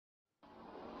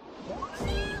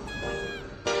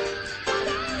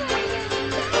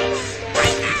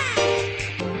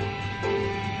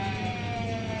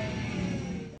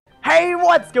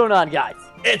What's going on, guys?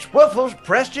 It's Waffles,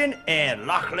 Preston, and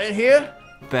Lachlan here.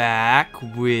 Back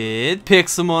with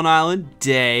Pixelmon Island,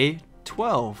 day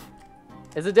 12.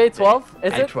 Is it day 12?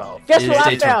 Is Day it? 12. Guess It what is I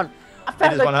day found? I It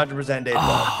found, is a, 100% day 12.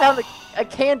 I found a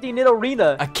candy knit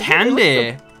arena. A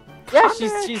candy. Yeah,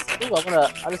 she's. Ooh,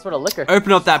 I just want to lick her.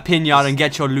 Open up that pinata and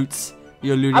get your loots.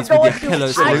 Your I'm loonies going with to your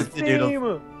pillows. ice Salute the doodle.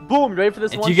 beam. Boom! Ready for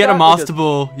this If one you get a shot? master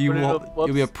ball, you will, Whoops.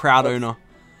 you'll be a proud Whoops.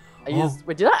 owner.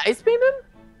 Wait, did I ice beam him?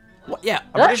 What? Yeah.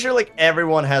 I'm pretty sure like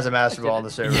everyone has a master ball on the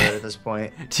server at this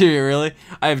point. Do you really?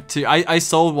 I have two. I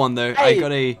sold one though. I Hey,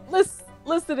 got a.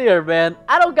 Listen here, man.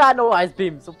 I don't got no ice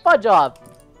beam, so fudge off.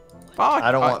 Fuck.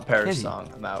 I don't want Paris candy. song.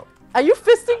 I'm out. Are you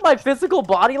fisting my physical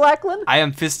body, Lachlan? I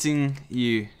am fisting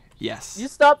you. Yes. You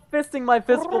stop fisting my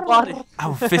physical body. I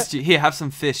will fist you. Here, have some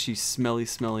fish, you smelly.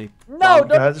 No, guys,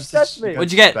 don't touch me.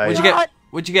 What'd you get? What'd you get? What?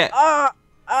 What'd you get?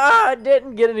 I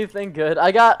didn't get anything good.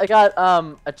 I got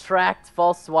attract,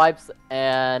 false swipes,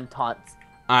 and taunts.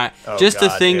 Alright, Oh, just a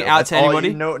God, thing dude. out That's to all anybody.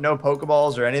 you? No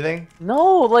Pokeballs or anything?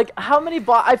 No, like how many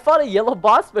I fought a yellow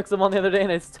boss Pixelmon the other day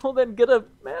and I still didn't get a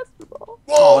master ball.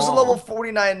 Whoa, it's a level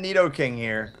 49 Nidoking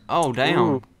here. Oh damn.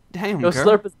 Ooh. Damn, Go girl.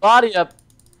 slurp his body up.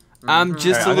 Just Alright, a I'm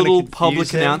gonna little confuse public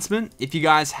him. announcement. If you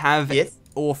guys have Yes.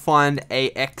 or find a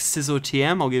X Scissor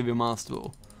TM, I'll give you a master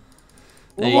ball.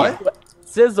 There you What? go.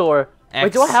 Scizor. Wait,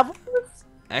 X. do I have one of those?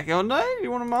 Oh no,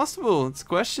 you want a master ball? It's a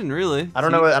question, really. I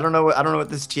don't know what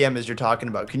this TM is you're talking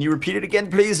about. Can you repeat it again,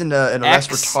 please, in a less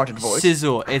retarded voice?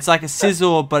 Scissor. It's like a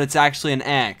scissor, but it's actually an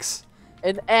X.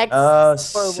 An X.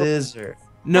 Scissor.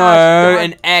 No, Gosh,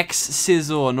 an X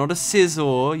scissor, not a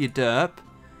scissor, you derp.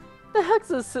 The heck's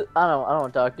a I don't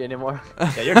want to talk to you anymore.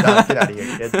 Yeah, you're done. Get out of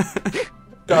here, kid.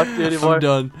 Talk to you anymore. I'm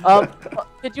done.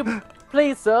 Could you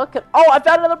please, sir? Oh, I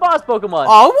found another boss Pokemon.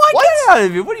 Oh, what? Get out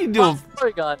of here. What are you doing? Boss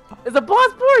Porygon. It's a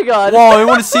boss Porygon. Whoa, I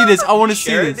want to see this. I want to see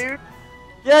Share it, this. dude.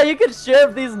 Yeah, you can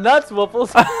share these nuts,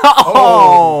 Waffles.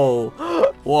 Oh!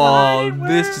 Whoa, Tiny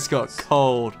this just got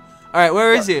cold. Alright,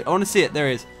 where is it? I want to see it. There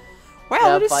it is. Wow, Yeah,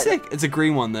 that is fight sick. It's a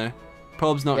green one, though.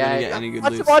 Prob's not going to get any good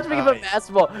loot. Watch me give a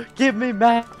master ball. Give me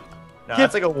max. No,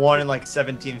 that's like a 1 in like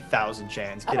 17,000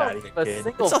 chance. Get out of here, kid.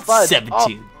 It's not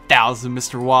 17,000,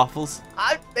 Mr. Waffles.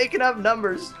 I'm making up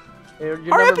numbers. You're Hurry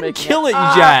never up and making kill it, you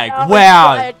Ah, jag. now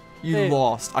Wow. it's You fine.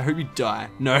 lost. I hope you die.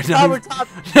 No,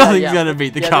 Kabutops. nothing's Yeah, going to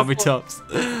beat the yeah, Kabutops.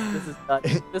 This is done.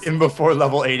 This And before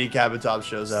level 80 Kabutops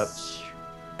shows up.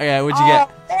 Okay, what'd you get?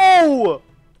 Oh!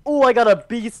 Oh, I got a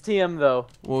beast TM though.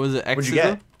 What was it? What'd you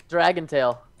Exeter? get? Dragon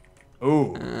Tail.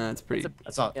 Ooh, That's pretty.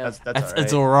 that's not. yeah. That's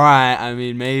It's alright. alright. I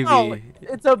mean, maybe. Oh,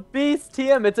 it's a beast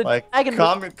TM. It's a Like, dragon.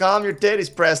 calm your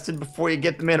titties, Preston, before you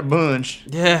get them in a bunch.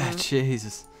 Yeah,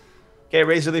 Jesus. Okay,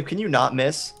 Razor Leaf, can you not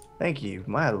miss? Thank you,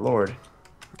 my lord.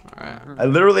 Alright. I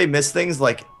literally miss things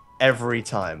like every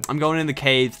time. I'm going in the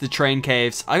caves, the train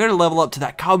caves. I gotta level up to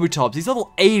that Kabutops. He's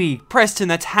level 80. Preston,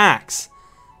 that's hacks.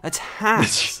 That's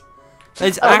hacks.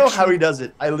 That's I don't know actually... how he does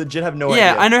it. I legit have no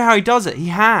idea. Yeah, I know how he does it. He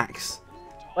hacks.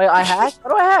 Wait, I hack? How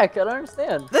do I hack? I don't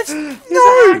understand. That's... a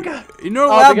No! hacker. You're not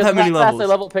Oh, allowed because that many of how fast I levels.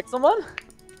 level Pixelmon?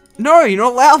 No, you're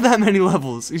not allowed that many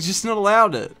levels. You're just not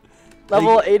allowed it.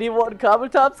 Level 81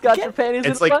 Kabutops got Get- your panties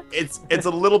It's in like a it's a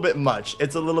little bit much.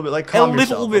 It's a little bit like A calm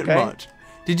little yourself, bit okay? much.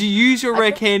 Did you use your I rare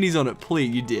think- candies on it? Please,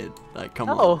 you did. Like, come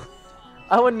on. No.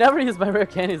 I would never use my rare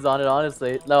candies on it,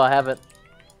 honestly. No, I haven't.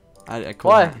 Come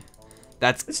Why? on.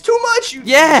 That's... It's too much. You,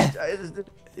 Yeah!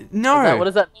 What No!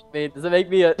 does that make me? Does it make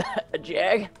me a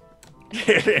jag?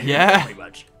 Yeah. Pretty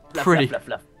much. Fluff, Pretty. fluff,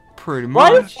 fluff, fluff. Pretty Why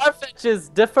do much.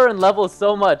 Farfetches differ in levels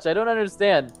so much? I don't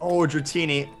understand. Oh,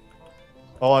 Dratini.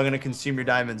 Oh, I'm gonna consume your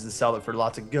diamonds and sell it for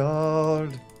lots of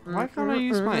gold. Why can't I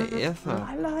use my ether?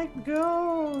 I like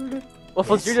gold.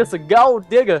 Waffles, you're just a gold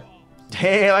digger.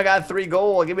 Damn, I got 3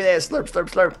 gold. Give me that slurp, slurp,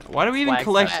 slurp. Why do we even Swag,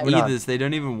 collect swag. ethers? They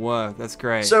don't even work. That's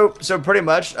great. So pretty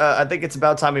much, I think it's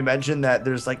about time we mentioned that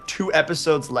there's like 2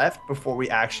 episodes left before we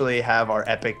actually have our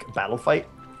epic battle fight.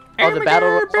 Oh, the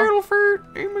battle.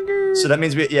 So that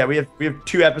means we have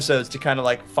 2 episodes to kind of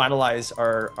like finalize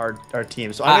our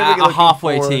team. So I'm gonna be a looking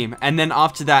halfway for- team, and then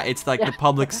after that, it's like the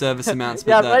public service announcement.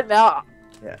 Yeah, that, right now,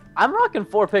 Yeah. I'm rocking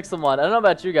 4 Pixelmon. I don't know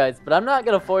about you guys, but I'm not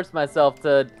gonna force myself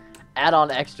to add on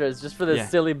extras just for this Yeah.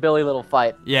 silly Billy little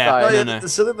fight. Yeah. Sorry. No, No, yeah, no. the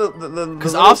silly, the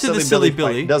 'Cause little after the Silly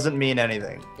Billy- fight doesn't mean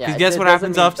anything. Yeah, Because guess it what doesn't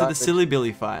happens mean after the garbage. Silly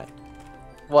Billy fight?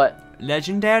 What?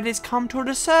 Legendaries come to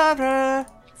the server.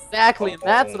 Exactly, and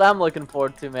that's what I'm looking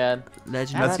forward to, man.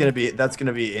 Legendary. That's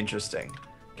gonna be interesting.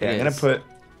 Okay, It I'm gonna is. put.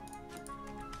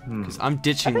 Because I'm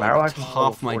ditching Marowak is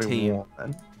half my level team.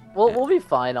 41. We'll be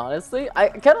fine, honestly. I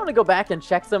kind of want to go back and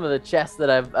check some of the chests that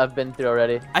I've been through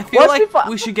already. I feel Let's be like fi-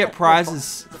 we should get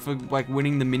prizes for like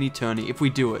winning the mini tourney if we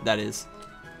do it. That is.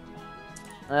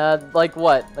 Like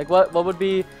what? Like what would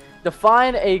be,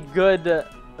 define a good,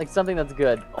 like something that's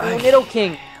good. Oh, Nido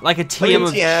King. Like a TM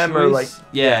of TM choice. or like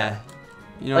Yeah.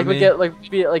 You know Like what I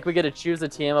mean? we get to choose a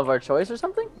TM of our choice or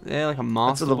something? Yeah, like a That's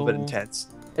master a little bit ball. intense.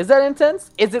 Is that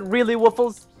intense? Is it really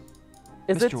Waffles?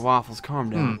 Is Mr. it? Waffles, calm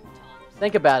down.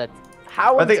 Think about it.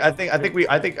 How? I think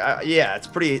yeah, it's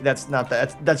pretty. That's not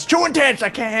that. That's too intense. I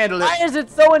can't handle it. Why is it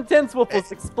so intense,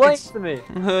 Waffles? Explain it's- to me.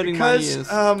 I'm hurting Because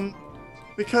my ears.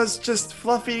 because just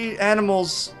fluffy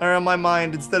animals are on my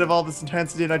mind instead of all this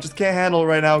intensity, and I just can't handle it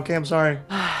right now. Okay, I'm sorry.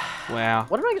 Wow.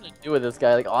 What am I gonna do with this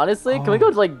guy? Like honestly, can we go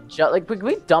like can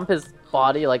we dump his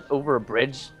body like over a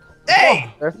bridge?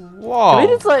 Hey, Or- Whoa. Can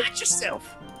we just like? watch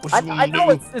yourself. I know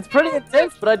it's pretty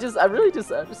intense, but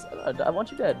I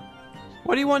want you dead.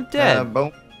 What do you want dead?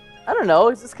 Boom. I don't know.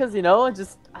 It's just because I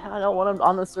don't want him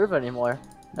on the server anymore.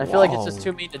 I feel like it's just Whoa.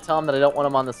 too mean to tell him that I don't want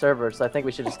him on the server, so I think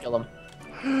we should just kill him.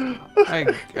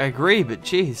 I agree, but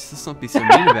jeez, let's not be so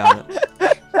mean about it.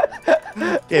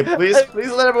 Okay, please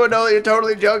let everyone know that you're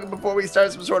totally joking before we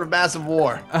start some sort of massive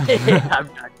war. Yeah, I'm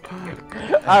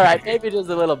not. All right, maybe just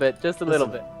a little bit, just a little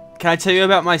bit. Can I tell you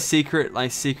about my secret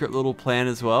little plan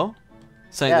as well?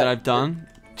 Something that I've done,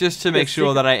 just to make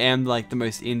sure that I am like the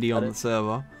most indie on the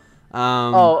server.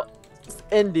 Oh,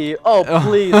 Indy. Oh,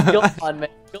 please, go on, man.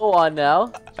 Go on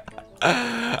now.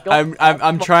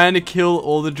 I'm trying to kill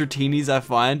all the Dratinis I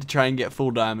find to try and get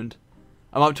full diamond.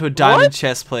 I'm up to a diamond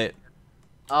chest plate.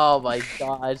 Oh my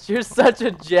gosh, you're such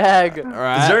a jag. All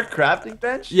right. Is there a crafting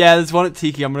bench? Yeah, there's one at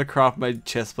Tiki. I'm gonna craft my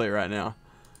chest plate right now.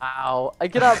 Ow. I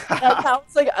get up. I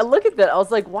was like, I look at that. I was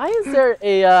like, why is there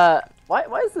a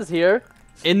why is this here?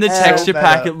 In the So texture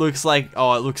pack, meta. it looks like it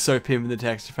looks so pimp in the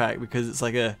texture pack because it's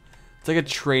like a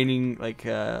training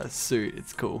suit.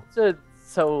 It's cool.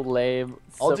 So lame.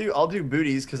 I'll do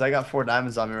booties because I got 4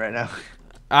 diamonds on me right now.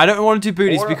 I don't want to do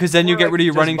booties Or- because then you or get I rid of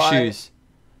your could running just buy- shoes.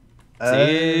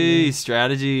 See,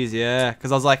 strategies, yeah.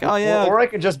 Because I was like, oh yeah. Or I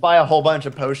could just buy a whole bunch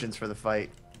of potions for the fight.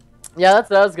 Yeah, that's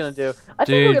what I was gonna do. I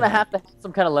think we're Dude. gonna have to have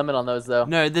some kind of limit on those though.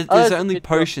 No, there's it's only good to-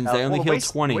 potions. They only Well, heal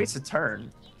waste 20. Waste a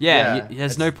turn. Yeah, Yeah,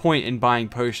 there's no point in buying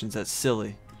potions. That's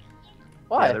silly.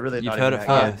 Why? Yeah, they're really You've not heard even it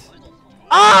that good. first.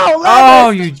 Oh, Oh,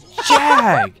 lemon! you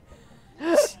jag!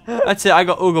 That's it. I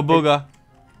got Ooga Booga.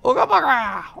 Ooga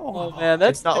Booga! Oh man,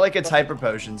 that's It's not like it's hyper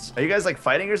potions. Are you guys like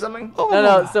fighting or something?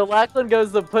 no. So Lachlan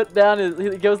goes to put down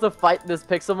he goes to fight this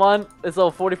Pixelmon, this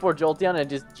little 44 Jolteon, and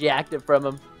just jacked it from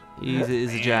him.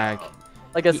 He's a jag.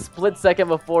 Like a split second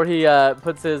before he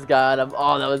puts his guy on him.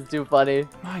 Oh, that was too funny.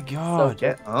 My God.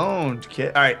 Get owned,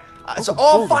 kid. All right. So, Ooga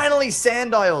Booga. finally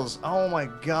Sandiles. Oh my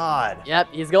God. Yep,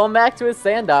 he's going back to his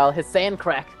Sandile, his sand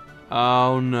crack.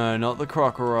 Oh no, not the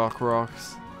Crocorock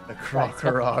rocks. The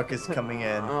Crocorock is coming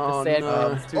in. Oh sand no.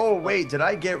 crabs. Oh wait, did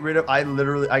I get rid of?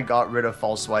 I got rid of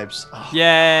false swipes. Oh,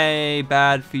 Yay,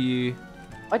 bad for you.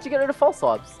 Why'd you get rid of false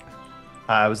swabs?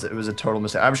 it was a total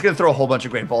mistake. I'm just gonna throw a whole bunch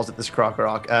of great balls at this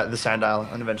Crocorock, the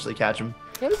Sandile, and eventually catch him.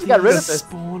 Maybe you got rid of Please this.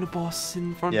 Spawn a boss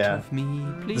in front Yeah. of me,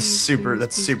 please.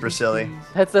 That's super silly.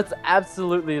 That's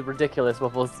absolutely ridiculous,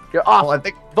 Waffles. You're off. Well, I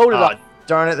think. Voted off.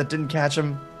 Darn it, that didn't catch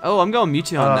him. Oh, I'm going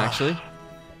Mewtwo hunting Ugh. actually.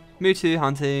 Mewtwo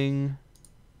hunting.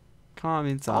 Come Oh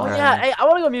inside. yeah, hey, I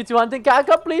want to go Mewtwo hunting. Can I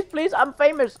come, please? I'm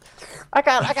famous. I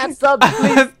got subs,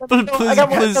 please. Let me go. I got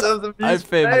more Please. subs. I'm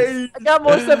famous. I got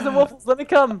more subs than Waffles. Let me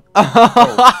come.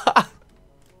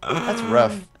 That's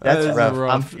rough. That That's is rough.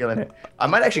 rough. I'm feeling it. I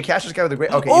might actually catch this guy with a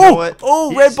great. Okay, Oh, you know what? oh,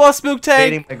 He's red boss milk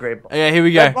baiting tank. my great ball. Okay, here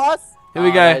we go. Red boss. Here we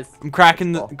Oh, go. nice. I'm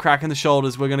cracking Nice ball. cracking the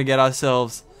shoulders. We're gonna get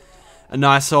ourselves a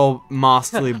nice old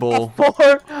masterly ball.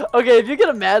 4. Okay, if you get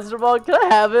a master ball, can I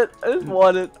have it? I just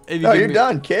want it. If No, give you're me-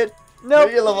 done, kid. No.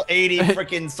 You're level 80,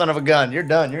 freaking son of a gun. You're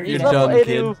done. You're You're He's level done, kid.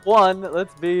 81.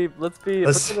 Let's be.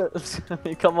 Let's- I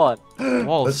mean, come on.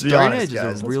 Whoa, Let's be Stone honest, Edge is guys, a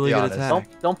let's really be good honest.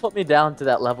 attack. Don't put me down to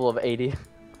that level of 80.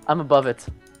 I'm above it.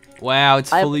 Wow, it's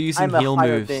fully using I'm a heal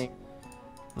higher moves. being.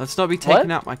 Let's not be taking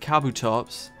What? out my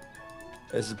Kabutops.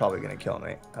 This is probably gonna kill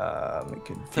me. Let me The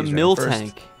confuse her mill first.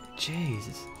 tank.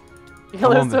 Jesus. You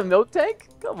Come gonna on, lose to a milk tank?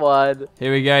 Come on.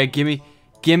 Here we go.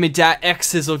 Gimme that X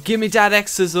sizzle. Gimme that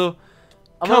X sizzle.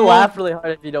 I'm Come gonna on. laugh really hard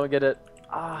if you don't get it.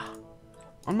 Ah.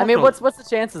 I'm I not mean, gonna- what's the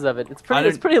chances of it? It's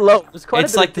I pretty don't- low. There's quite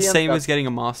It's a bit like of the DM same stuff. as getting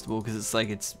a master ball because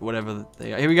it's whatever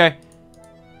they are. Here we go.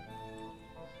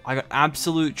 I got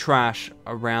absolute trash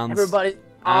around. Everybody.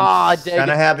 Ah, dang Kind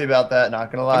it. of happy about that.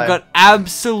 Not gonna lie. I've got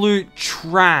absolute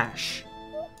trash.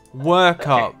 Work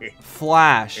up.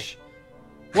 Flash.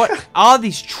 What are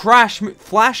these trash?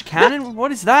 Flash cannon?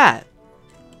 What is that?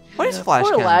 What is flash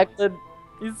Poor cannon? Lachlan.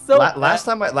 He's so last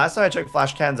time I checked,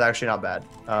 flash cannon's actually not bad.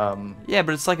 Yeah,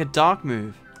 but it's like a dark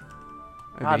move.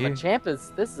 Over God, here. Machamp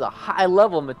this is a high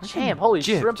level Machamp. Holy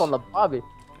Legit. shrimp on the bobby.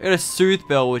 I got a Soothe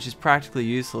Bell, which is practically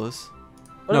useless.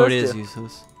 What No, it does is do?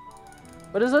 useless.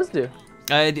 What does this do?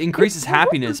 It increases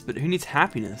happiness, but who needs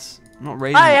happiness? I'm not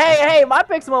raising it. Hey, my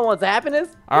Pixelmon wants happiness.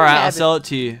 Alright, I'll Happiness. sell it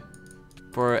to you.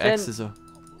 For 10 Exeter.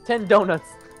 10 donuts.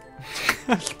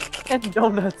 10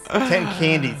 donuts. 10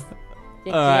 candies.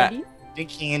 10 Alright. candies? 10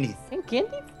 candies. 10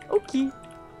 candies? Okay.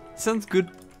 Sounds good.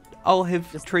 I'll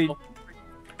have Just treat.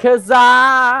 Cause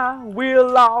I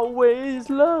will always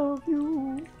love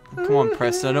you. Come on,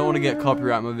 Preston. I don't want to get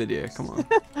copyright in my video. Come on.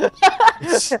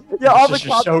 Yeah, all the You're so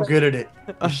copyright- good at it.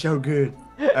 You're so good.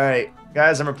 Alright,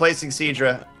 guys, I'm replacing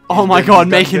Cedra. Oh He's my been- god, he's done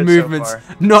making good so movements.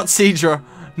 far. Not Cedra.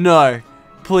 No.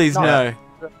 Please, No. no.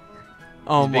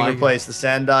 Oh He's being my god. replaced. The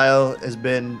sand dial has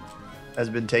been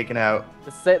taken out.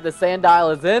 The sand dial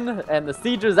is in and the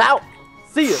Cedro's out.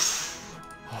 See ya.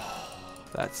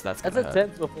 That's That's gonna hurt.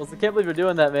 intense, Wiffles. I can't believe you're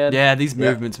doing that, man. Yeah, these Yeah.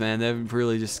 movements, man, they're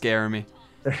really just scaring me.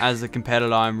 As a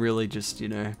competitor, I'm really just, you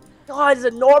know. God, it's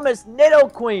enormous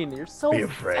Nidoqueen. You're so Be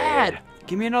afraid. bad.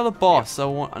 Give me another boss. I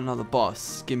want another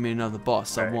boss. Give me another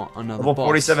boss. I Alright. want another Level boss.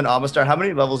 47 Amistar. How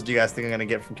many levels do you guys think I'm gonna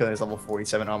get from killing this level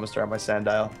 47 Amistar on my sand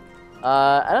dial?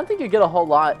 I don't think you get a whole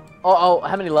lot. Oh,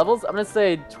 how many levels? I'm gonna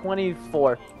say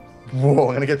 24. Whoa,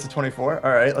 I'm gonna get to 24.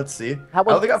 All right, let's see. How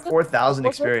I only got was it? 4,000 What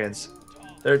was it? experience.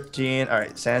 13. All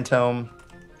right, Sandtome.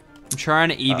 I'm trying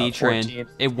to EV train. 14,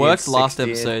 It worked 16. last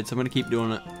episode, so I'm gonna keep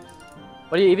doing it.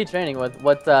 What are you EV training with?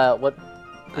 What? I piece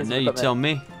of know you equipment? tell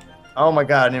me. Oh my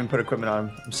god, I didn't even put equipment on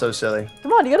him. I'm so silly.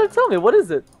 Come on, you gotta tell me. What is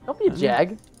it? Don't be a I know.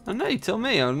 jag. I know you tell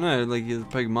me. I don't know. Like you're the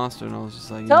Pokemon Master, and I was just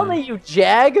like. Tell me, you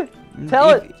jag. Tell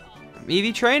it. I'm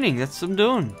EV training. That's what I'm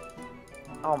doing.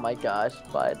 Oh my gosh,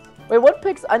 bud. Wait, what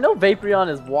picks? I know Vaporeon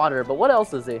is water, but what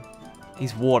else is he?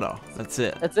 He's water. That's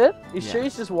it. That's it? You Yeah. sure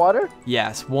he's just water?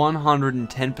 Yes,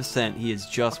 110%. He is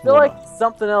just I feel water. like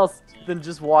something else than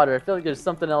just water. I feel like there's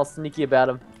something else sneaky about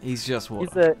him. He's just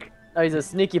water. He's a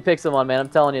sneaky Pixelmon, man. I'm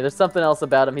telling you, there's something else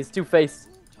about him. He's two-faced.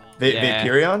 Yeah.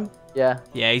 Vaporeon? Yeah,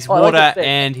 Yeah, he's Oh, I like water his face.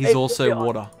 and he's Hey, also Vaporeon.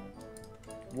 water.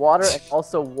 water and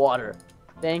also water.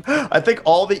 Thank you. I think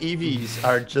all the EVs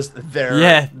are just there.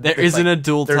 Yeah, there it's isn't like, a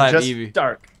dual They're type just Eevee.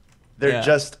 dark. They're Yeah.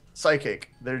 just psychic.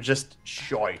 They're just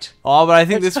short. Oh, but I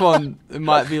think this one it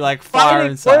might be like fire Fighting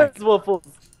and psych. words, Wiffles.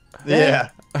 Yeah,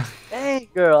 Dang,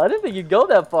 girl, I didn't think you'd go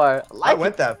that far. I I like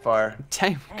went that far.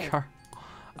 Damn, Dang. car.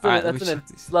 it. Alright, let That's me an check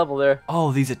these. intense level there.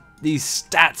 Oh, these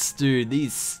stats, dude.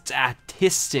 These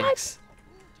statistics.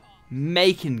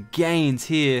 Making gains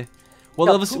here. What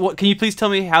Yeah, levels? What? Can you please tell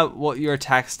me what your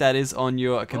attack stat is on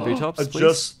your Kabutops, I please?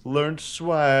 just learned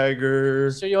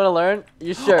swagger. Sure you want to learn?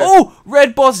 You sure? Oh,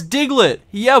 Red Boss Diglett.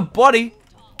 Yeah, buddy.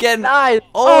 Getting. Nice.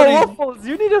 Oh, Oh, Wiffles,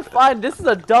 you need to find. This is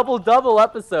a double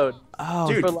episode. Oh,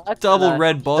 Dude, For life double tonight.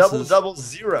 Red Bosses. Double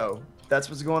zero. That's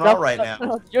what's going on right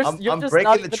now. You're I'm just breaking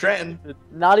not the even trend. included.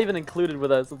 Not even included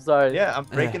with us. I'm sorry. Yeah, I'm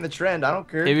breaking the trend. I don't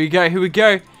care. Here we go. Here we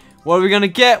go. What are we gonna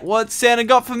get? What Santa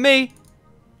got for me?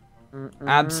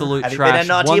 Absolute Have you trash been a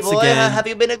naughty once boy? again. Have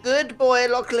you been a good boy,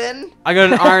 Lachlan? I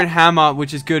got an iron hammer,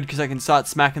 which is good because I can start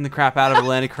smacking the crap out of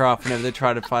Atlanticraft whenever they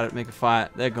try to fight, make a fight.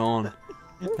 They're gone.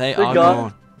 They They're are gone.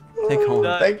 gone. They're gone.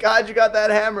 Nice. Thank God you got that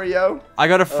hammer, yo. I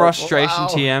got a frustration wow.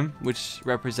 TM, which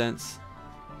represents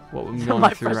what we're going My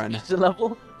through right now. frustration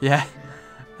level. Yeah.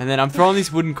 And then I'm throwing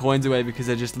these wooden coins away because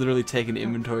they're just literally taking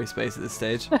inventory space at this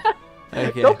stage.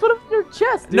 Okay. Don't put them in your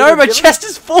chest, dude. No, my Give 'em- chest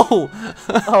is full.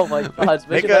 Oh my gosh.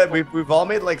 Make we've all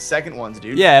made like second ones,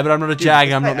 dude. Yeah, but I'm not a Dude, jag.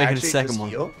 this I'm guy not making a actually second just one.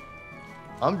 heal?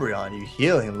 Umbreon, you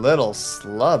healing little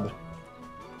slub.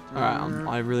 Alright,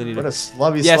 I really need What a to.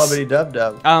 slubby Yes. slubbity dub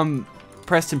dub.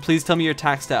 Preston, please tell me your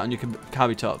attack stat on your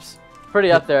Kabutops.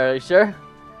 Pretty up there. Are you sure?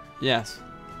 Yes.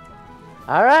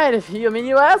 All right. If you, I mean,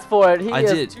 you asked for it. He I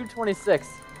is did. 226.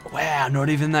 Wow, not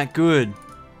even that good.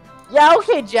 Yeah.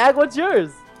 Okay, Jag. What's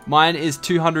yours? Mine is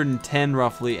 210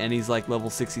 roughly, and he's like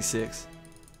level 66.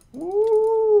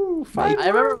 Ooh, I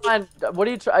remember mine. What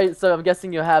do you try? So I'm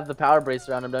guessing you have the power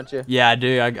bracer on him, don't you? Yeah, I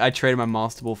do. I traded my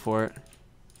Master Ball for it.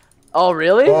 Oh,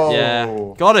 really? Whoa.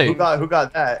 Yeah, got it. Who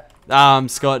got that?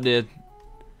 Scott did.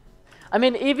 I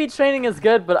mean, EV training is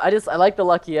good, but I like the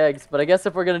lucky eggs. But I guess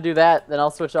if we're gonna do that, then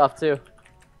I'll switch off too.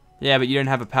 Yeah, but you don't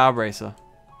have a Power Bracer.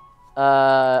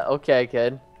 Okay,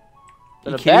 kid. You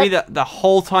Gonna kidding me? bet? The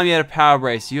whole time you had a Power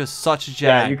Bracer, you're such a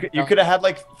Yeah, jag. you could have had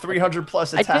like 300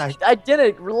 plus attack. I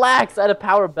didn't. Relax. I had a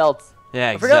power belt. Yeah,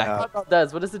 I forgot exactly. what power belt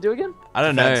does. What does it do again? I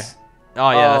don't Defense. know.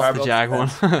 Oh yeah, Oh. that's the jag one.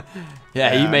 Yeah,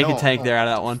 Yeah, you make I a know. tank there out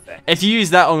of that one. If you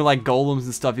use that on like golems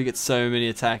and stuff, you get so many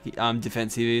attack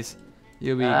defense EVs.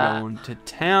 You'll be going to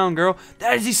town, girl.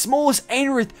 That is the smallest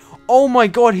Anorith. Oh my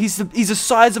god, he's the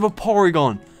size of a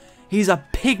Porygon. He's a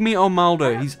pygmy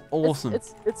Omaldo. He's awesome.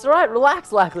 It's alright.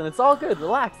 Relax, Lachlan. It's all good.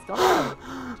 Relax. Calm down.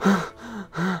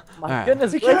 My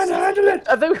goodness gracious. Can't handle it.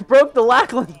 I think we broke the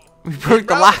Lachlan. We broke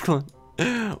the Lachlan.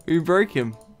 We broke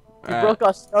him. We broke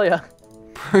Australia.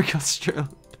 Broke Australia.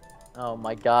 Oh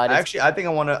my god. Actually, I think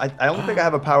I want to. I don't think I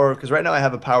have a power because right now I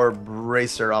have a power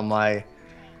bracer on my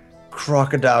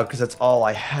crocodile because that's all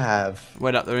I have.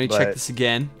 Wait up, let me check this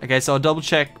again. Okay, so I'll double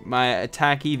check my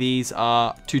attack EVs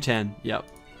are 210. Yep.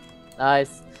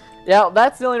 Nice. Yeah,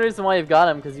 that's the only reason why you've got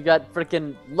him, because you got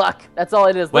freaking luck. That's all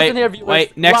it is. Wait, Listen here, viewers.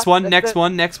 wait. Next luck. one. Next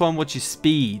one. Next one. What's your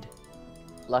speed?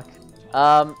 Luck.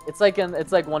 It's like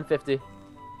 150.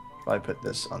 Probably put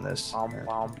this on this.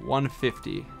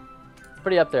 150. It's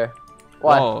pretty up there.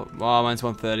 What? Oh, mine's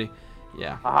 130.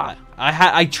 Yeah. Ah.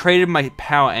 I traded my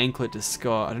power anklet to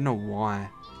Scott. I don't know why.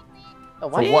 Oh,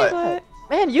 why For what? do that?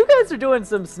 Man, you guys are doing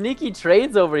some sneaky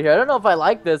trades over here. I don't know if I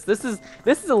like this. This is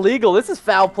illegal. This is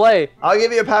foul play. I'll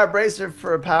give you a power bracer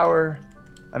for a power.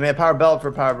 I mean, a power belt for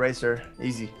a power bracer.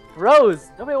 Easy. Rose,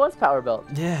 nobody wants power belt.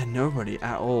 Yeah, nobody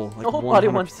at all. Like Nobody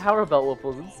 100%. wants power belt,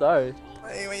 Whipples. I'm sorry.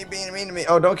 Hey, what are you being mean to me?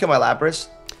 Oh, don't kill my Lapras.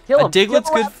 Kill him. A Diglett's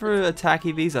Kill him. good for attack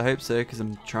EVs. I hope so, because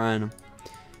I'm trying them.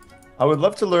 I would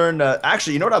love to learn.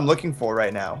 Actually, you know what I'm looking for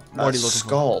right now? What are you looking for?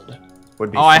 Scald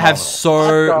would be. Oh, I have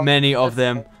phenomenal. so many of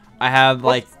them. I have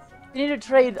like. You need to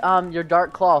trade your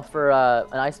Dark Claw for an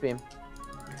Ice Beam.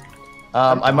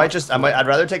 I'd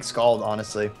rather take Scald,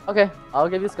 honestly. Okay, I'll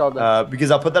give you Scald then.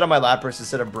 Because I'll put that on my Lapras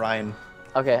instead of Brian.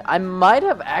 Okay, I might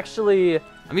have actually.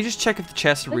 Let me just check if the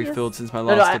chests are refilled since my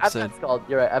No, last I've episode. got Scald.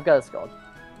 You're right. I've got a Scald.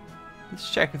 Let's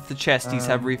check if the chesties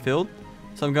have refilled.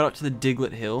 So I'm going up to the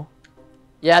Diglett Hill.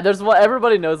 Yeah, there's one.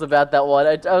 Everybody knows about that one.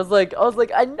 I was like,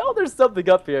 I know there's something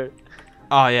up here.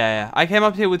 Oh, yeah. I came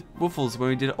up here with Woofles when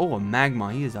we did... Oh, a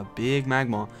Magma. He is a big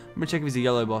Magma. I'm going to check if he's a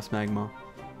yellow boss Magma.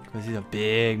 Because he's a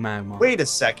big Magma. Wait a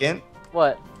second.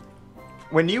 What?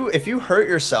 If you hurt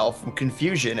yourself from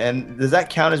confusion, and does that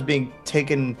count as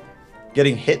getting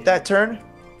hit that turn?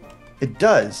 It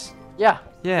does. Yeah.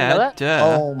 Yeah, it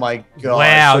duh. Oh my god.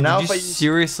 Wow, So now did you if I use...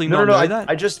 seriously not know that?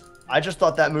 I just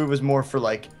thought that move was more for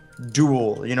like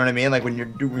duel, you know what I mean? Like when you're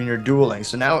dueling.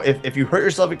 So now if you hurt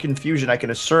yourself in confusion, I can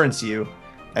assurance you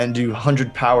and do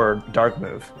 100 power dark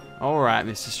move. Alright,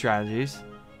 Mr. Strategies.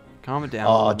 Calm it down.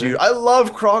 Oh, dude, I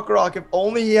love Croc. If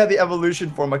only he had the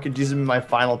evolution form, I could use him in my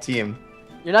final team.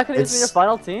 You're not gonna use him in your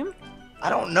final team? I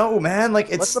don't know, man. Like,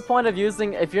 What's the point of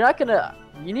using? If you're not gonna,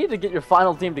 you need to get your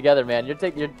final team together, man. I don't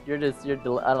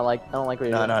like what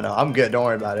you're doing. No. I'm good. Don't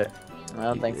worry about it. I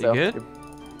don't think You so. good?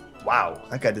 Wow,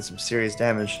 that guy did some serious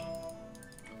damage.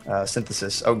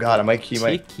 Synthesis. Oh god, he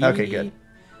might. Tiki. Okay, good.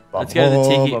 Let's go to the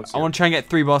Tiki. I want to try and get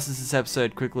 3 bosses this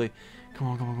episode quickly. Come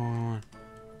on.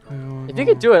 If you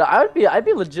could do it, I'd be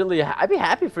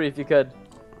happy for you if you could.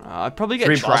 I'd probably get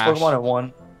 3 trashed. boss Pokemon at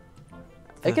 1.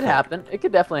 It could happen. It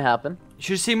could definitely happen. You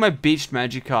should have seen my beached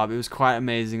Magikarp. It was quite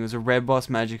amazing. It was a red boss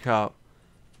Magikarp.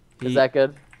 Is that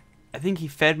good? I think he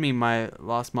fed me my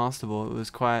last Master Ball. It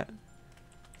was quite.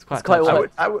 It's quite.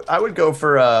 what? I would go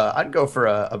for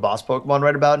a boss Pokemon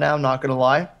right about now. Not gonna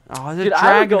lie. Oh, the Dude,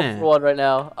 I would go Dragonite. for one right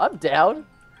now. I'm down.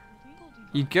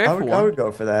 You'd go for one. I would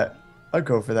go for that. I'd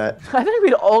go for that. I think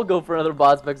we'd all go for another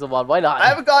boss Pixelmon. Why not? I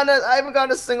haven't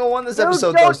gotten a single one this episode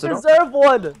You though. don't So deserve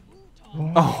one.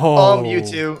 Oh.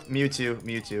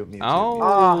 Mewtwo.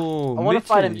 Oh. I want to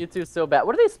fight a Mewtwo. Mewtwo so bad.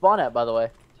 Where do they spawn at, by the way?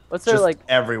 What's their Just like?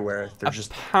 everywhere. They're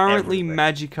just Apparently, everywhere.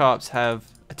 Magikarps have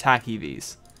attack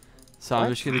EVs. So I'm What?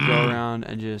 just gonna go around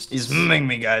and just. He's mmming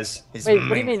me, guys. He's Wait, what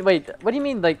do you mmming. mean? Wait, what do you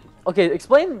mean? Like, okay,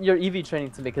 explain your EV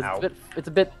training to me, because it's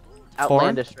a bit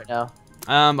outlandish right now.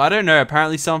 I don't know.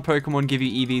 Apparently, some Pokemon give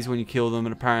you EVs when you kill them,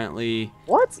 and apparently,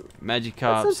 What?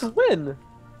 Magikarps. Since when?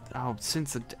 Oh,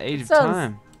 since the age of Sounds-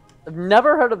 time. I've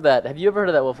never heard of that. Have you ever heard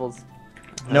of that, Wiffles?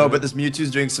 No, but this Mewtwo's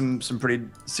doing some pretty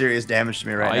serious damage to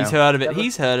me right Oh, now. he's heard of it.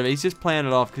 He's heard of it. He's just playing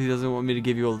it off because he doesn't want me to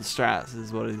give you all the strats.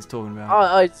 Is what he's talking about.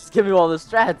 Oh, just give me all the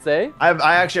strats, eh?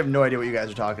 I actually have no idea what you guys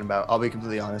are talking about. I'll be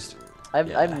completely honest. I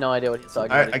have no idea what he's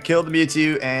talking Alright, I about. killed the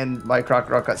Mewtwo and my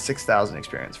Crocodile got 6,000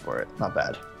 experience for it. Not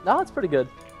bad. No, it's pretty good.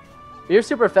 You're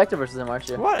super effective versus him, aren't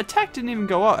you? What? Attack didn't even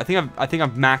go up. I think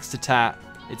I've maxed attack.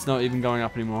 It's not even going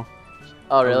up anymore.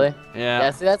 Oh, really? Yeah.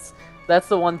 Yeah, see, that's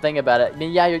the one thing about it. I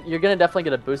mean, yeah, you're gonna definitely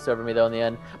get a boost over me though in the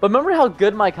end. But remember how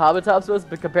good my Kabutops was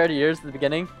compared to yours at the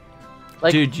beginning?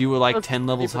 Like, Dude, you were like was 10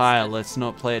 levels 50%. higher. Let's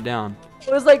not play it down.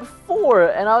 it was like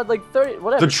 4, and I was like 30.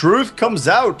 Whatever. The truth comes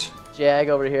out. Jag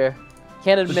over here.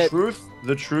 Can't admit.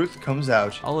 The truth comes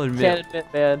out. I'll admit. Can't admit,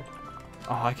 man.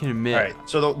 Oh, I can admit. Alright,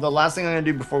 so the last thing I'm gonna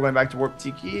do before going back to Warp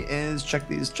Tiki is check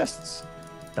these chests.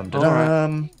 Dum dum Alright.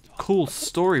 dum. Cool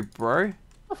story, bro.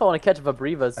 if I want to catch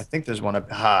Vibrivas. I think there's one up.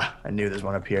 Ah, I knew there's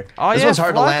one up here. Oh, This yeah, one's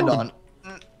hard to land Flygon. on.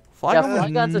 Yeah, Flygon would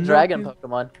Flygon's a not dragon be-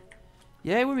 Pokemon.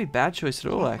 Yeah, it wouldn't be a bad choice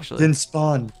at all, actually. Didn't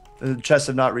spawn. The chests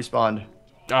have not respawned.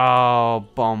 Oh,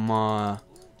 bummer.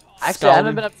 Actually, I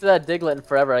haven't been up to that Diglett in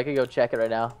forever. I could go check it right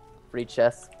now. Free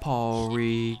chest.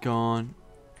 Porygon.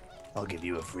 I'll give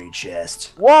you a free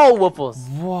chest. Whoa, Woofles.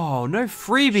 Whoa, no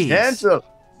freebies.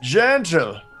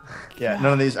 Gentle. Yeah,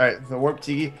 none of these. All right, the Warp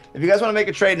Tiki. If you guys want to make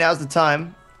a trade, now's the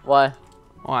time. Why?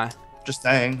 Why? Just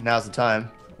saying, now's the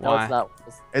time. No, Why? it's not.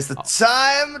 Woofles. It's the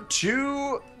time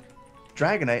to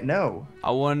Dragonite. No.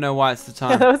 I want to know why it's the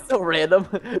that time. was so random.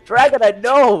 Dragonite,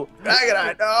 no.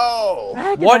 Dragonite. No.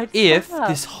 Dragonite, What if stop.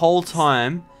 this whole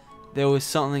time there was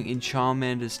something in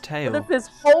Charmander's What tail? if this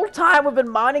whole time we've been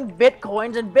mining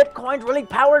bitcoins and bitcoins really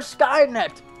power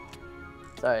Skynet?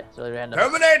 Sorry, it's really random.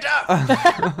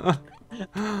 Terminator.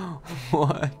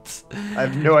 What? I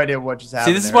have no idea what just happened.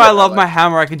 See, this is there. why I love my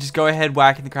hammer. I can just go ahead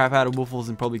whacking the crap out of Woofles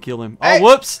and probably kill him. Hey! Oh,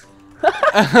 whoops!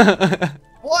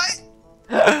 What?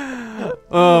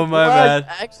 Oh, my What? bad.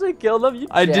 Actually killed him, you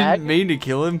I jag? didn't mean to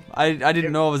kill him. I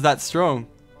didn't know I was that strong.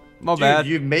 My bad.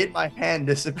 Dude, you made my hand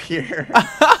disappear.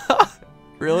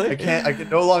 Really? I can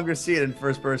no longer see it in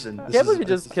first person. I can't believe you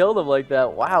just killed him like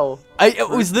that. Wow. It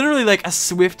was literally like a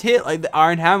swift hit. Like the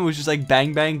iron hammer was just like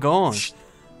bang bang gone.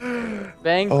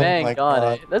 Bang, Oh bang, my gone.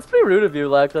 God. Eh? That's pretty rude of you,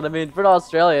 Lachlan. I mean, for an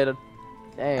Australian.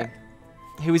 Dang.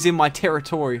 He was in my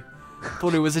territory.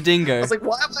 Thought he was a dingo. I was like,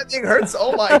 why am I being hurt?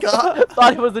 Oh my god.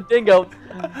 Thought he was a dingo.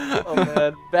 Oh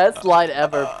man, best line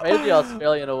ever. Pray the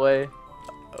Australian away.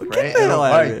 Right? Get the hell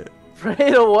out of Right. here. Pray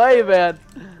it away, man.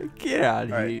 Get out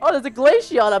of Alright. here. Oh, there's a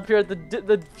Glaceon up here at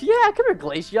the. Yeah, come here,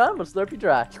 Glaceon. I'm gonna slurp you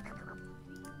dry.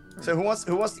 So who wants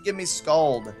to give me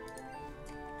Scald?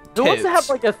 Who wants to have Toots.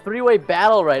 like a three-way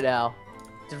battle right now?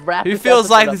 Just wrap Who this feels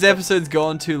like up this quick. episode's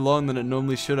gone too long than it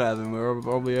normally should have, and we're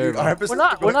probably Dude, over. our episodes We're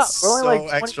not. are going We're only like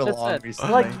 20 extra minutes long in.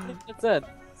 recently. We're like 20 minutes in.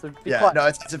 So be Yeah, quiet. no,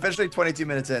 it's officially 22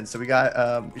 minutes in, so we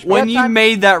got we should When probably- you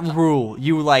made that rule,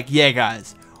 you were like, yeah,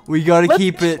 guys, we gotta Let's-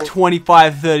 keep it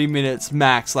 25, 30 minutes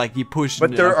max, like you pushed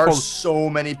But it. there I are prob- so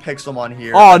many Pixelmon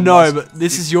here. Oh, I no, must- but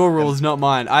this is your rules, not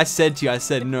mine. I said to you, I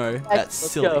said no. That's Let's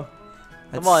silly. go.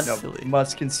 That's Come on. No, silly.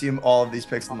 must consume all of these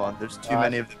Pixelmon. There's too God.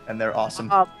 many of them, and they're awesome.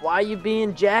 Why are you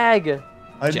being Jag?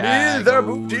 I need their Jagodine.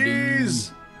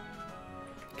 booties.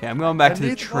 Okay, I'm going back I to the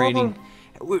need training.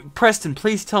 Preston,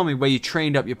 please tell me where you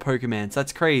trained up your Pokemons.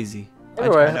 That's crazy.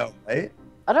 Everywhere. I know, right?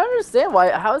 I don't understand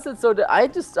why. How is it so? I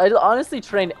honestly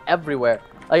train everywhere.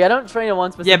 Like I don't train in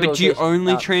one specific. Yeah, but do you location.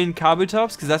 only No. train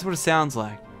Kabutops? Because that's what it sounds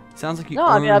like. Sounds like you No,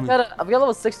 I only... mean I've got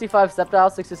level 65 Sceptile,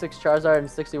 66 Charizard,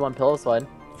 and 61 Piloswine.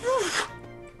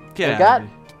 Get I out got of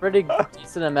here. pretty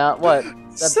decent amount. What?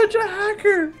 Such a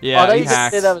hacker. Yeah, oh, that he you just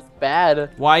hacked. say that was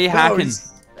bad. Why are you No, hacking?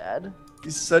 Bad.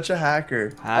 He's such a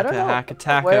hacker. I don't know. Hack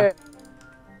attacker. Where?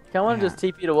 I want to Yeah. just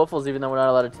TP to Woofles, even though we're not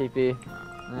allowed to TP.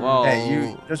 Whoa. Hey,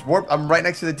 you just warp. I'm right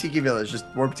next to the Tiki Village. Just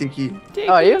warp Tiki.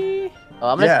 Oh, are you? Oh,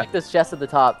 I'm gonna Yeah. take this chest at the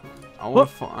top. I want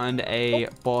to find a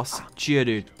boss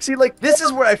Geodude. See, like, this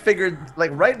is where I figured,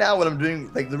 like, right now what I'm doing,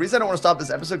 like, the reason I don't want to stop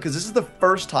this episode, because this is the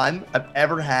first time I've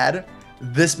ever had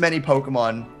this many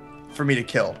Pokemon for me to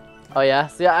kill. Oh yeah.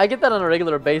 See, I get that on a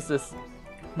regular basis.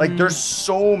 Like, there's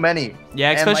so many. Yeah,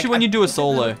 And, especially like, when I you do a think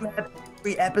solo.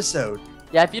 every episode.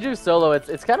 Yeah, if you do solo,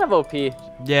 it's kind of OP.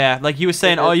 Yeah, like you were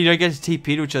saying, It oh, is. you don't get to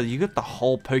TP to each other. You got the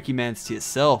whole Pokemons to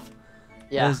yourself.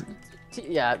 Yeah. Those-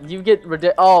 Yeah, you get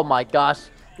Oh my gosh.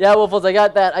 Yeah, Woofles, I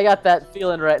got that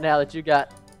feeling right now that you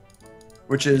got.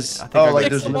 Which is, I think I oh, like, got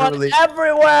there's Pixelmon literally,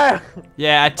 everywhere.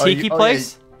 Yeah, at Oh, you- Tiki oh, yeah,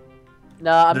 Place?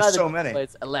 No, I'm There's not. so at the many.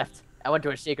 Place. I left. I went to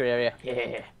a secret area.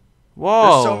 Yeah.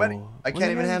 Whoa. there's so many. I What can't do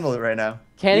you even mean? handle it right now.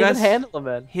 Can't You even guys- handle them,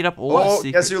 man. Hit up all the Oh,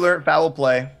 secrets. guess who learned foul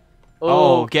play?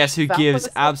 Oh, guess who Foul gives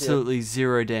play stuff, yeah. absolutely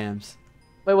zero dams?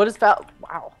 Wait, what is foul?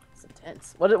 Wow, it's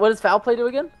intense. What does foul play do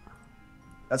again?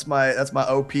 That's my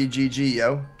OPGG,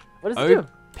 yo. What does it do?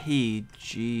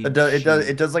 OPG.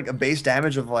 It does like a base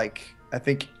damage of like, I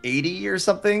think 80 or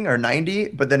something, or 90,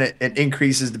 but then it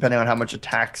increases depending on how much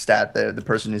attack stat the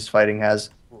person who's fighting has.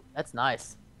 Ooh, that's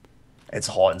nice. It's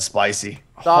hot and spicy.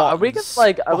 So are we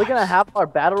gonna have our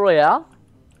battle royale?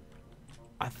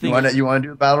 I You think. want to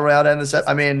do a battle royale to end the set?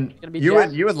 I mean, Gonna be you Jack.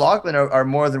 and Lachlan are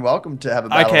more than welcome to have a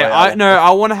battle Okay, royale.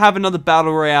 I want to have another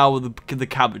battle royale with the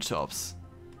Kabutops.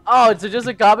 Oh, it's just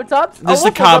a Kabutops? Just oh,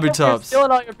 a Woofles, I thought you were Kabutops.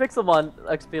 stealing all your Pixelmon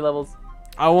XP levels.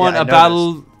 I want Yeah, I a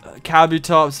battle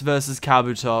Kabutops versus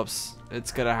Kabutops.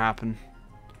 It's gonna happen.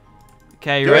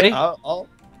 Okay, you Do it. ready? Yeah,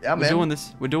 We're man. doing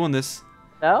this. We're doing this.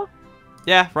 No?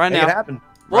 Yeah, right Make it now. happen.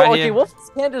 Well, Right okay, here. Wolf's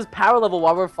can't just power level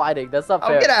while we're fighting. That's not Oh,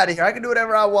 fair. get out of here. I can do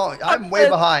whatever I want. I'm way Okay.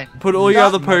 behind. Put all your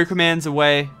Not other much. Pokemons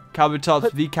away.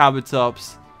 Kabutops v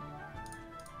Kabutops.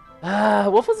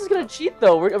 Wolfles is gonna cheat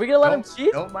though. Are we gonna let him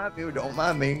cheat? Don't mind me. Don't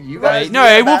mind me. You guys. No,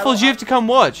 hey, Wolfles, you have to come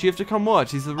watch. You have to come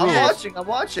watch. He's the rule. I'm watching. I'm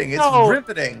watching. It's No.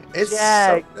 riveting. It's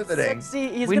Jag. so riveting. See,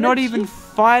 he's We're gonna not cheat. even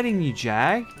fighting you,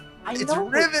 Jag. I It's know.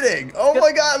 riveting. Oh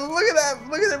my God! Look at that!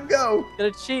 Look at him go! He's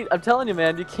gonna cheat. I'm telling you,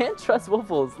 man. You can't trust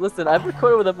Wolfles. Listen, I've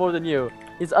recorded with him more than you.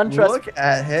 He's untrustworthy. Look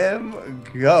at him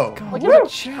go! God, Look what a at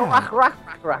Jag. rock, rock,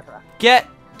 rock, rock, rock. Get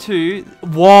to.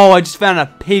 Whoa! I just found a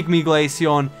pygmy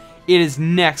Glaceon. It is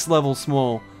next level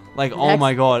small. Like, oh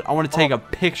my God! I want to take a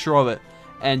picture of it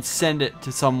and send it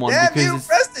to someone Damn because you, it's,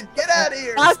 Preston! Get out of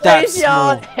here! that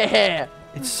small. Yeah.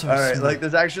 it's so All right, small. like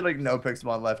there's actually like no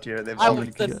Pixelmon left here. They've I all will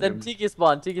been send consumed. Tiki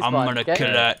spawn. Tiki spawn. I'm gonna okay? kill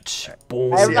it.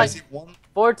 Boom. I see one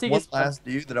 4 Tiki spawn. last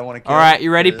dude that I want to kill. All right,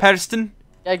 you ready, Uh, Pederston?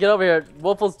 Yeah, get over here.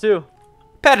 Wolfles too.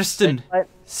 Pederston. Right.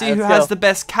 See Let's who go. has the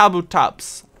best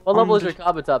Kabutops. What level is your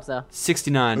Under- Kabutops now?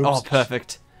 69. Oops. Oh,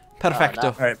 perfect. Perfecto. no.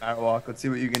 All right, Matt Walk. Let's see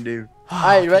what you can do. All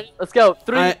right, you ready? Let's go.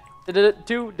 3, Alright.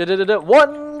 2,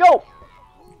 1, go.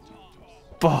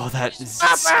 Oh, that is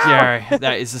scary.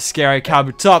 That is a scary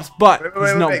Kabutops, but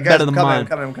he's not Guys, better than I'm mine.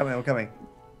 I'm coming.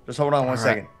 Just hold on one All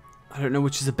right. second. I don't know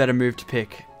which is a better move to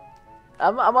pick.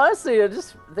 I'm honestly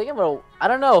just thinking about. I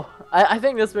don't know. I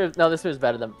think this move. No, this move's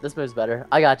better than this move's better.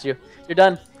 I got you. You're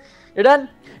done. You're done.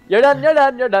 You're done. You're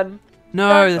done. You're done.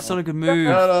 No, that's not a good move.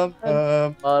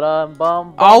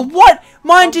 Bum. Oh, what?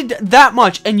 Mine did that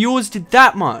much, and yours did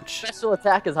that much. Special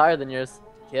attack is higher than yours,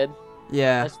 kid.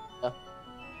 Yeah. If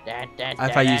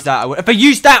If I used that, I would. If I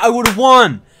used that, I would have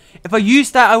won. If I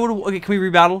used that, I would have. Okay, can we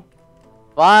rebattle?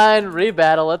 Fine,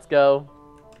 rebattle. Let's go.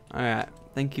 All right.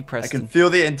 Thank you, I Preston. can feel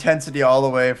the intensity all the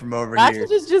way from over here. Actually,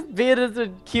 just being as a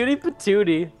cutie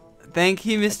patootie. Thank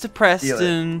you, Mr.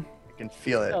 Preston. I can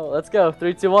feel it. Oh, let's go.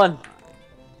 3, 2, 1.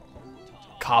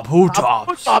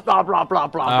 Kabutops. Blah blah blah blah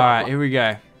blah. All right, here we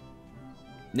go.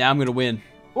 Now I'm gonna win.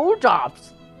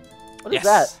 Kabutops. What is Yes.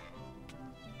 that?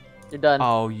 You're done.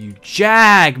 Oh, you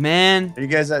jag, man. Are you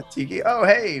guys at Tiki? Oh,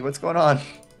 hey, what's going on?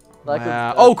 Like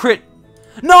Wow. Oh, crit.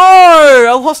 No,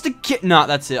 I lost a kit. No,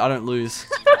 that's it. I don't lose.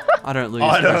 I don't lose.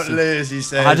 I don't Preston. lose, he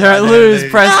says. I don't lose,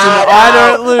 Preston.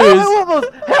 I don't lose.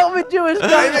 Help me do his job.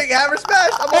 Big hammer smash!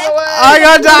 I'm on the way! I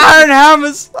got iron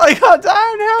hammers. I got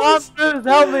iron hammers.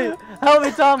 Help me. Help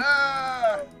me, Tom.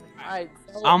 Ah! Alright,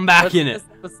 so I'm back let's in end it.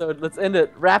 this episode. Let's end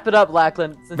it. Wrap it up,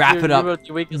 Lackland. Since Wrap you it up. wrote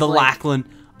your weakest The link. Lackland.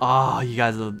 Oh, you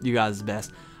guys are the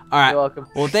best. All right. You're welcome.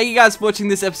 Well, thank you guys for watching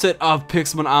this episode of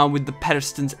Pixelmon Island with the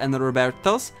Pederstons and the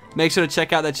Robertos. Make sure to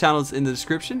check out their channels in the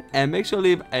description and make sure to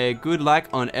leave a good like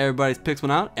on everybody's Pixelmon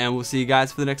Island. And we'll see you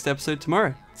guys for the next episode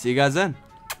tomorrow. See you guys then.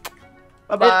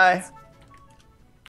 Bye-bye.